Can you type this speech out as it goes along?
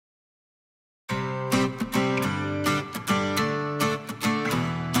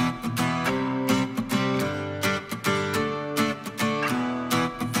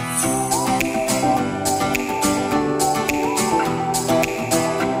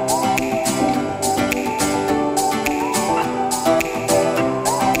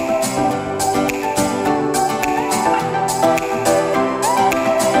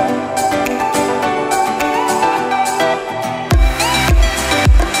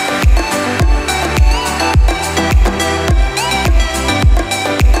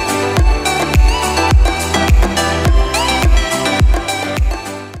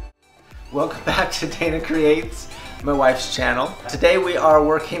Dayna Creates, my wife's channel. Today we are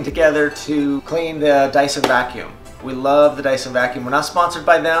working together to clean the Dyson vacuum. We love the Dyson vacuum. We're not sponsored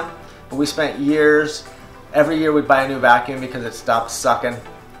by them, but we spent years, every year we'd buy a new vacuum because it stopped sucking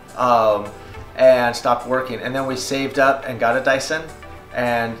and stopped working. And then we saved up and got a Dyson,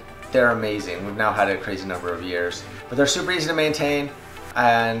 and they're amazing. We've now had it a crazy number of years. But they're super easy to maintain,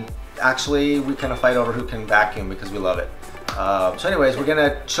 and actually we kind of fight over who can vacuum because we love it. So anyways, we're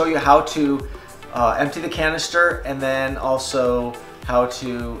gonna show you how to empty the canister and then also how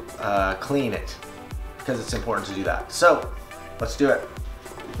to clean it, because it's important to do that. So let's do it.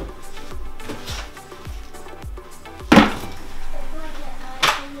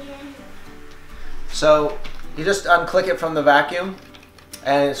 So you just unclick it from the vacuum,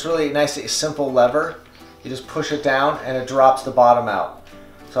 and it's really nice, simple lever. You just push it down and it drops the bottom out.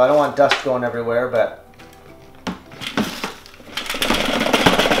 So I don't want dust going everywhere, but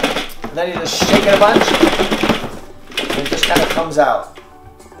and then you just shake it a bunch and it just kind of comes out.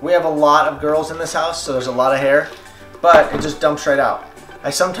 We have a lot of girls in this house, so there's a lot of hair, but it just dumps right out. I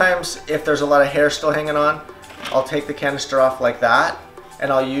sometimes, if there's a lot of hair still hanging on, I'll take the canister off like that,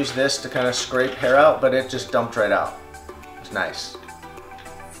 and I'll use this to kind of scrape hair out, but it just dumped right out. It's nice.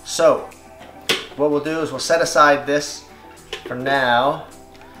 So what we'll do is we'll set aside this for now,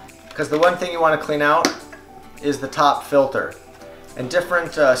 because the one thing you want to clean out is the top filter. And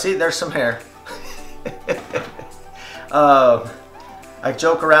different, see, there's some hair. I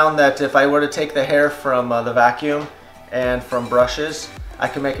joke around that if I were to take the hair from the vacuum and from brushes, I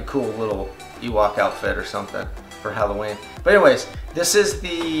could make a cool little Ewok outfit or something for Halloween. But anyways, this is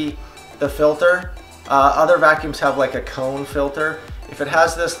the filter. Other vacuums have like a cone filter. If it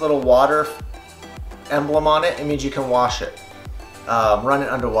has this little water emblem on it, it means you can wash it, run it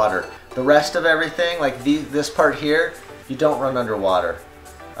underwater. The rest of everything, like this part here, you don't run underwater.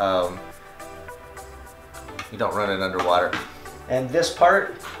 You don't run it underwater. And this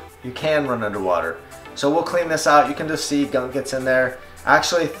part, you can run underwater. So we'll clean this out. You can just see gunk gets in there. I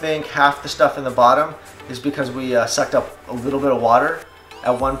actually think half the stuff in the bottom is because we sucked up a little bit of water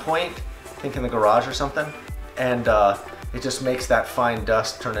at one point, I think in the garage or something. And it just makes that fine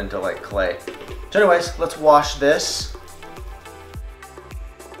dust turn into like clay. So anyways, let's wash this.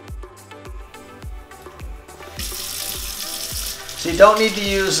 So you don't need to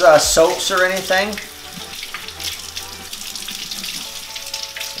use soaps or anything. In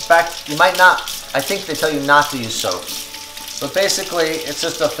fact, you might not. I think they tell you not to use soaps. But basically, it's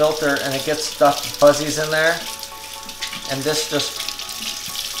just a filter and it gets stuff, fuzzies in there. And this just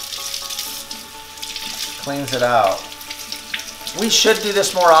cleans it out. We should do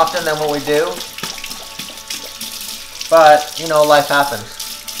this more often than what we do. But, you know, life happens.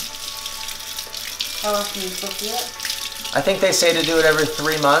 How often are you supposed to do it? I think they say to do it every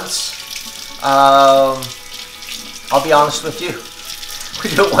 3 months. I'll be honest with you. We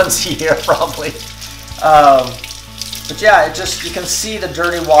do it once a year probably. But yeah, it just, you can see the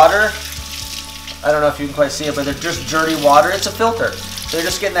dirty water. I don't know if you can quite see it, but they're just dirty water. It's a filter. They're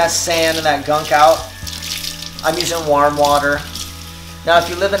just getting that sand and that gunk out. I'm using warm water. Now if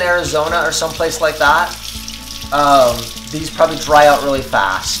you live in Arizona or someplace like that, these probably dry out really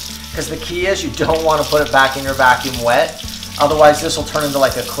fast. Because the key is you don't want to put it back in your vacuum wet. Otherwise this will turn into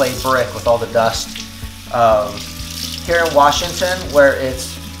like a clay brick with all the dust. Here in Washington, where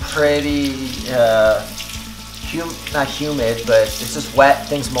it's pretty, not humid, but it's just wet,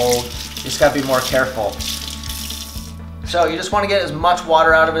 things mold. You just got to be more careful. So you just want to get as much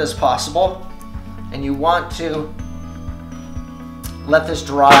water out of it as possible. And you want to let this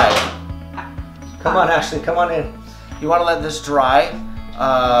dry. Come on, Ashley, come on in. You want to let this dry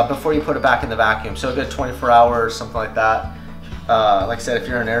before you put it back in the vacuum. So a good 24 hours, something like that. Like I said, if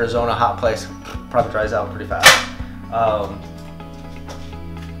you're in Arizona, hot place, probably dries out pretty fast.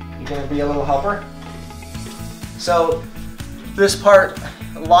 You gonna be a little helper? So this part,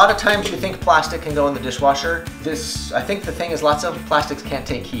 a lot of times you think plastic can go in the dishwasher. I think the thing is lots of plastics can't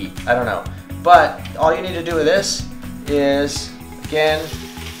take heat. I don't know. But all you need to do with this is, again,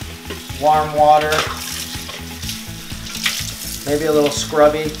 warm water, maybe a little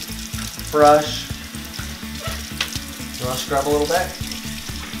scrubby brush. You want to scrub a little bit?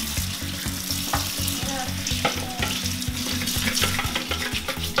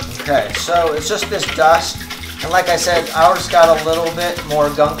 Okay, so it's just this dust. And like I said, ours got a little bit more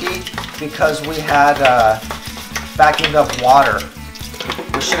gunky because we had vacuumed up water.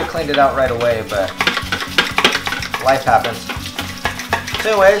 We should have cleaned it out right away, but life happens. So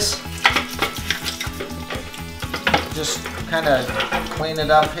anyways, just kind of clean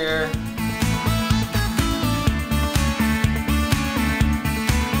it up here.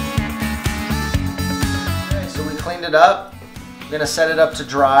 it up. I'm gonna set it up to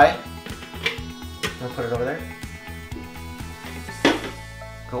dry. I'm gonna put it over there.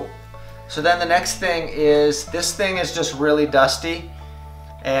 Cool. So then the next thing is, this thing is just really dusty.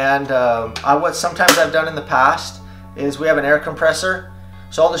 And what sometimes I've done in the past is we have an air compressor.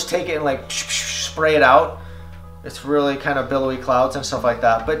 So I'll just take it and like spray it out. It's really kind of billowy clouds and stuff like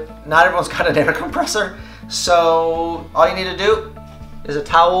that. But not everyone's got an air compressor. So all you need to do is a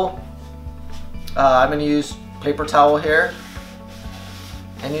towel. I'm gonna use paper towel here.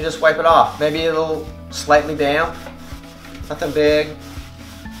 And you just wipe it off. Maybe a little slightly damp, nothing big.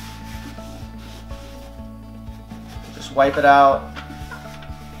 Just wipe it out.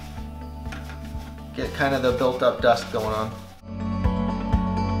 Get kind of the built up dust going on.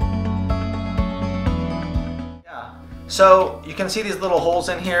 Yeah, so you can see these little holes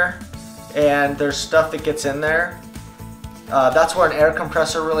in here and there's stuff that gets in there. That's where an air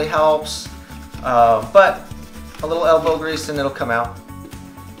compressor really helps. But a little elbow grease and it'll come out.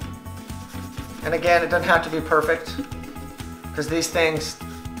 And again, it doesn't have to be perfect because these things,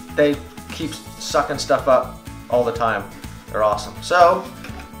 they keep sucking stuff up all the time. They're awesome. So,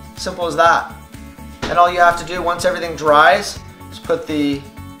 simple as that. And all you have to do once everything dries is put the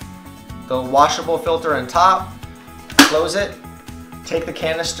washable filter on top, close it, take the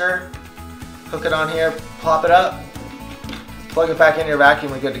canister, hook it on here, pop it up, plug it back in your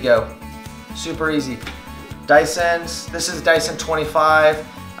vacuum, we're good to go. Super easy. Dyson's, this is Dyson 25.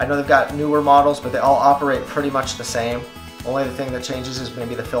 I know they've got newer models, but they all operate pretty much the same. Only the thing that changes is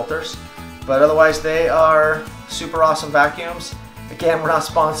maybe the filters. But otherwise, they are super awesome vacuums. Again, we're not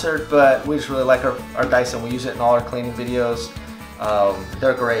sponsored, but we just really like our Dyson. We use it in all our cleaning videos.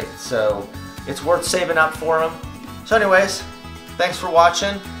 They're great, so it's worth saving up for them. So anyways, thanks for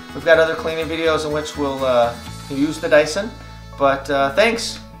watching. We've got other cleaning videos in which we'll use the Dyson. But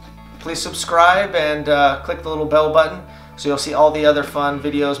thanks. Please subscribe and click the little bell button so you'll see all the other fun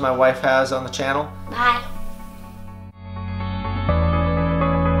videos my wife has on the channel. Bye.